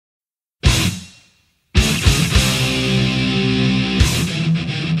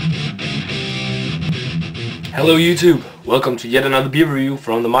Hello YouTube, welcome to yet another beer review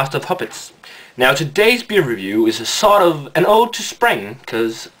from the Master of Puppets. Now today's beer review is a sort of an ode to spring,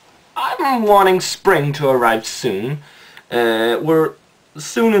 because I'm wanting spring to arrive soon. We're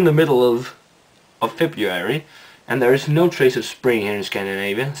soon in the middle of February, and there is no trace of spring here in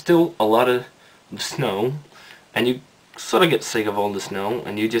Scandinavia. Still a lot of snow, and you sort of get sick of all the snow,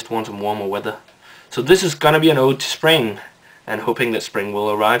 and you just want some warmer weather. So this is gonna be an ode to spring, and hoping that spring will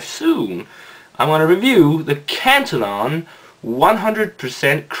arrive soon. I'm going to review the Cantillon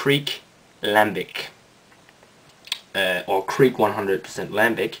 100% Kriek Lambic, or Kriek 100%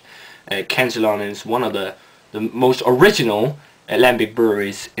 Lambic. Cantillon is one of the most original Lambic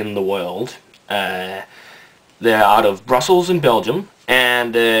breweries in the world. They're out of Brussels in Belgium,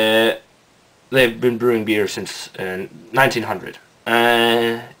 and they've been brewing beer since 1900.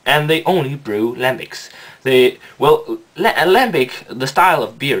 And they only brew lambics. Lambic, the style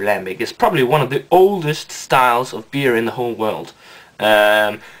of beer lambic, is probably one of the oldest styles of beer in the whole world.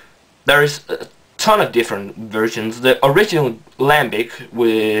 There is a ton of different versions. The original lambic,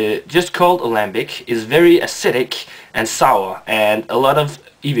 just called a lambic, is very acidic and sour, and a lot of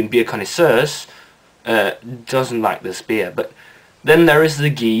even beer connoisseurs doesn't like this beer. But then there is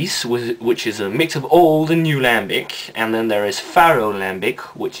the Geese, which is a mix of old and new lambic, and then there is Faro lambic,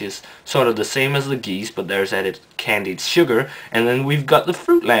 which is sort of the same as the Geese, but there's added candied sugar, and then we've got the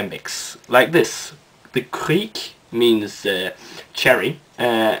fruit lambics, like this. The Kriek means cherry,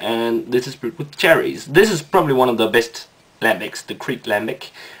 and this is brewed with cherries. This is probably one of the best lambics, the Kriek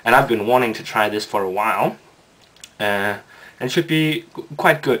lambic, and I've been wanting to try this for a while, and it should be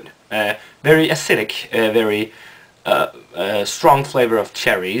quite good. Very acidic, very strong flavor of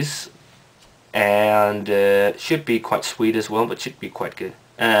cherries, and should be quite sweet as well, but should be quite good.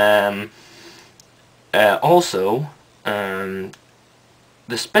 Also, the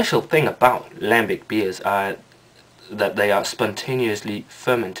special thing about lambic beers are that they are spontaneously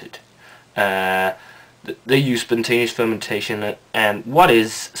fermented. They use spontaneous fermentation, and what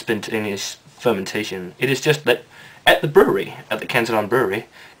is spontaneous fermentation? It is just that at the brewery, at the Cantillon Brewery,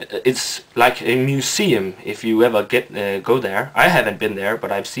 it's like a museum if you ever go there. I haven't been there,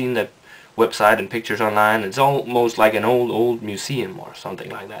 but I've seen the website and pictures online. It's almost like an old museum or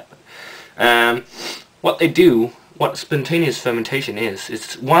something like that. What they do, what spontaneous fermentation is,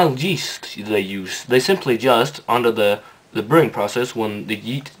 it's wild yeast they use. They simply just, under the brewing process, when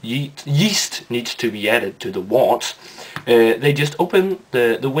the yeast needs to be added to the wort, they just open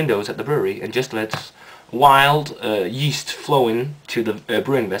the windows at the brewery and just let wild yeast flowing to the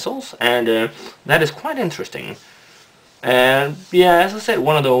brewing vessels, and that is quite interesting. And yeah, as I said,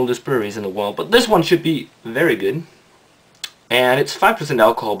 one of the oldest breweries in the world, but this one should be very good. And it's 5%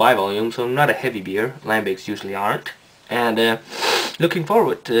 alcohol by volume, so not a heavy beer. Lambics usually aren't. And looking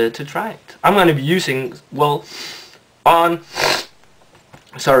forward to try it. I'm going to be using,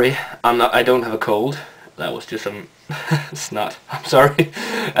 sorry, I don't have a cold. That was just some snot. I'm sorry.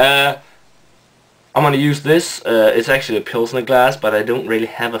 I'm going to use this. It's actually a Pilsner glass, but I don't really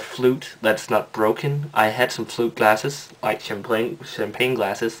have a flute that's not broken. I had some flute glasses, like champagne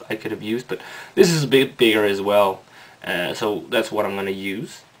glasses I could have used, but this is a bit bigger as well. So that's what I'm going to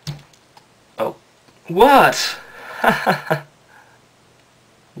use. Oh, what?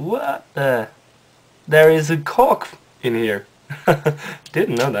 What? There is a cork in here.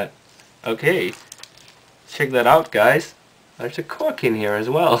 Didn't know that. Okay, check that out, guys. There's a cork in here as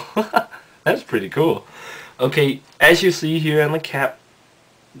well. That's pretty cool. Okay, as you see here on the cap,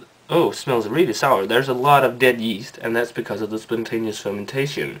 oh, smells really sour. There's a lot of dead yeast, and that's because of the spontaneous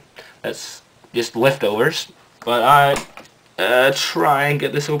fermentation. That's just leftovers. But I try and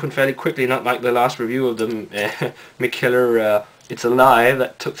get this open fairly quickly, not like the last review of the Mikkeller It's Alive.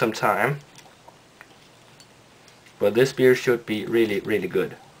 That took some time. But this beer should be really, really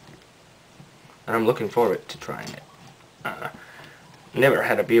good. And I'm looking forward to trying it. Never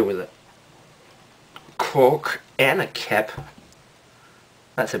had a beer with it. Cork and a cap.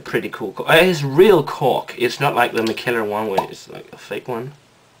 That's a pretty cool cork. It's real cork. It's not like the Mikkeller one where it's like a fake one.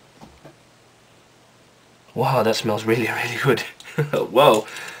 Wow, that smells really, really good. Whoa,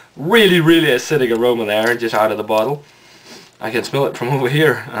 really, really acidic aroma there, just out of the bottle. I can smell it from over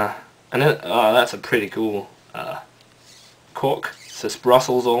here. And then, that's a pretty cool cork. It says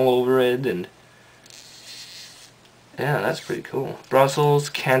Brussels all over it, and yeah, that's pretty cool. Brussels,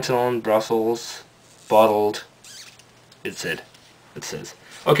 Cantillon, Brussels. Bottled, it says.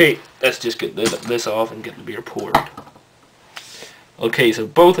 Okay, let's just get this off and get the beer poured. Okay, so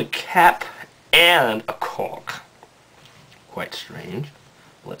both a cap and a cork. Quite strange.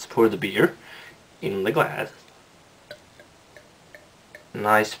 Let's pour the beer in the glass.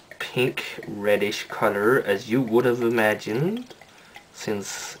 Nice pink reddish color as you would have imagined,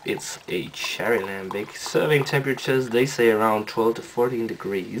 since it's a cherry lambic. Serving temperatures, they say around 12 to 14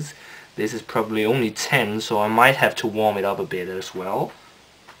 degrees. This is probably only 10, so I might have to warm it up a bit as well.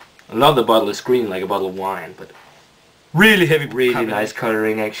 I love the bottle is green like a bottle of wine, but really heavy, really nice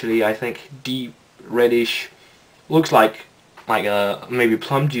coloring actually. I think deep reddish, looks like maybe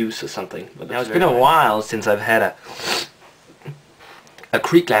plum juice or something. But now it's been a while since I've had a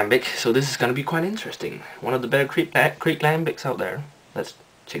Kriek lambic, so this is going to be quite interesting. One of the better Kriek lambics out there. Let's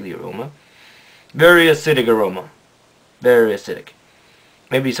check the aroma. Very acidic aroma, very acidic.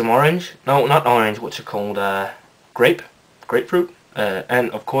 Maybe some orange. No, not orange. What's it called? Grapefruit. And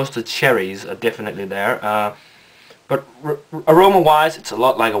of course the cherries are definitely there. But aroma-wise, it's a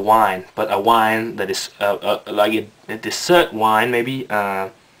lot like a wine, but a wine that is like a dessert wine, maybe.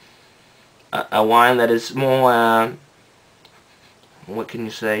 A wine that is more, what can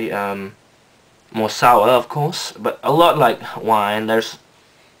you say, more sour, of course, but a lot like wine.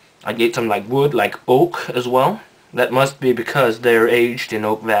 I get some like wood, like oak as well. That must be because they're aged in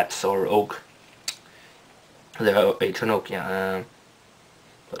oak vats or oak. They're aged in oak, yeah.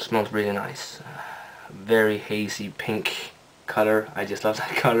 But it smells really nice. Very hazy pink color. I just love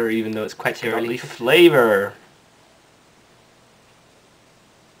that color, even though it's quite cherry. Flavor.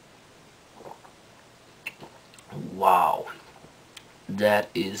 Wow, that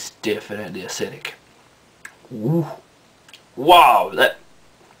is definitely acidic. Ooh. Wow, that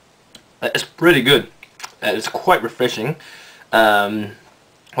is pretty good. It's quite refreshing.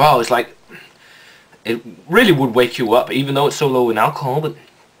 Wow, it's like it really would wake you up, even though it's so low in alcohol, but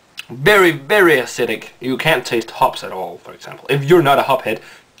very, very acidic. You can't taste hops at all, for example. If you're not a hophead,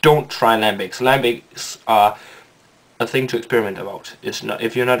 don't try lambics. Lambics are a thing to experiment about. It's not,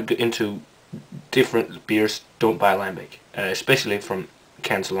 if you're not into different beers, don't buy lambic, especially from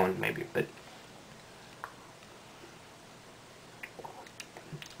Cantillon, maybe. But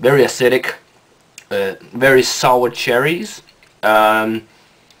very acidic, very sour cherries.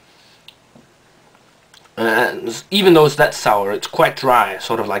 Even though it's that sour, it's quite dry,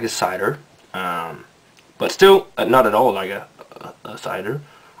 sort of like a cider, but still not at all like a cider.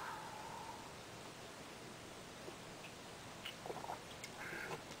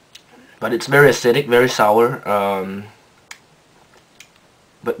 But it's very acidic, very sour,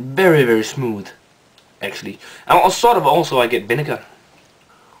 but very, very smooth, actually. And also I get vinegar.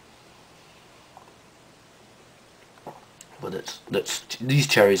 But these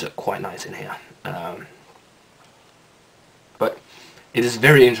cherries are quite nice in here. But it is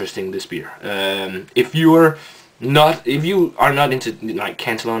very interesting, this beer. If you are not into like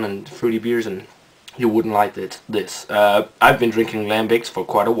Cantillon and fruity beers, and you wouldn't like this. I've been drinking lambics for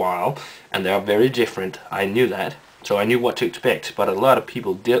quite a while, and they are very different. I knew that, so I knew what to expect. But a lot of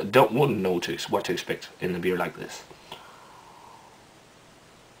people wouldn't know what to expect in a beer like this.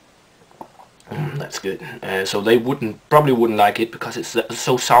 That's good. So they probably wouldn't like it because it's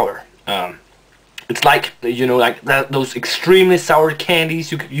so sour. It's like, you know, like those extremely sour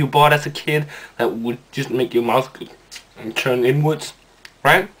candies you bought as a kid that would just make your mouth turn inwards,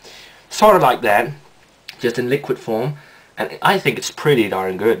 right? Sort of like that, just in liquid form. And I think it's pretty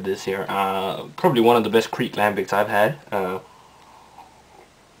darn good this year. Probably one of the best Kriek lambics I've had.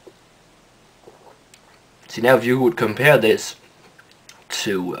 See, now if you would compare this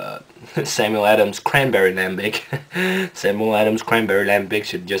to Samuel Adams Cranberry Lambic. Samuel Adams Cranberry Lambic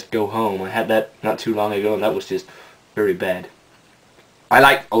should just go home. I had that not too long ago, and that was just very bad. I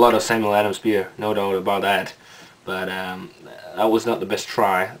like a lot of Samuel Adams beer, no doubt about that, but that was not the best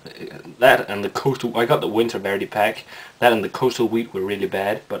try. That and the Coastal, I got the Winter Verity pack. That and the Coastal Wheat were really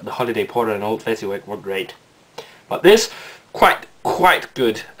bad, but the Holiday Porter and Old Fezziwig were great. But this quite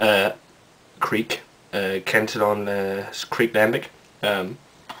good Kriek, Cantillon Kriek Lambic.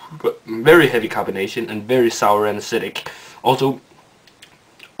 But very heavy carbonation and very sour and acidic. Also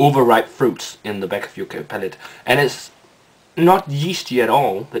overripe fruits in the back of your palate, and it's not yeasty at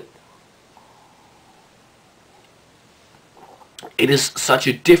all, but it is such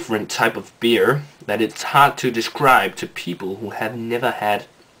a different type of beer that it's hard to describe to people who have never had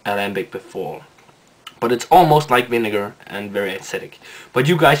a lambic before. But it's almost like vinegar and very acidic. But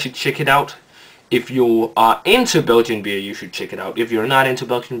you guys should check it out. If you are into Belgian beer, you should check it out. If you're not into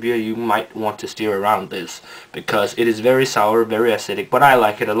Belgian beer, you might want to steer around this, because it is very sour, very acidic, but I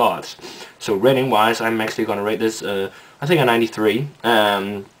like it a lot. So rating wise, I'm actually going to rate this, I think a 93.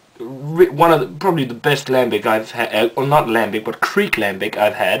 One of probably the best lambic I've had, or not lambic, but Kriek lambic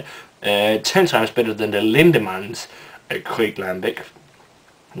I've had. 10 times better than the Lindemans Kriek lambic,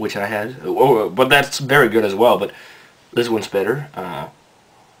 which I had. Oh, but that's very good as well, but this one's better.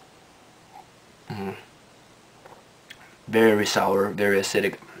 very sour, very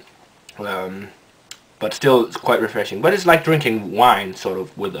acidic. But still it's quite refreshing. But it's like drinking wine, sort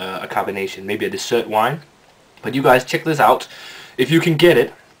of, with a carbonation, maybe a dessert wine. But you guys check this out if you can get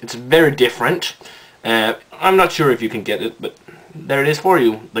it. It's very different. I'm not sure if you can get it, but there it is for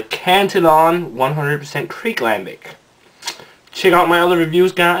you. The Cantillon 100% Kriek Lambic. Check out my other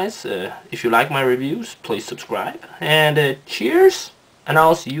reviews, guys. If you like my reviews, please subscribe. And cheers, and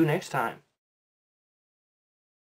I'll see you next time.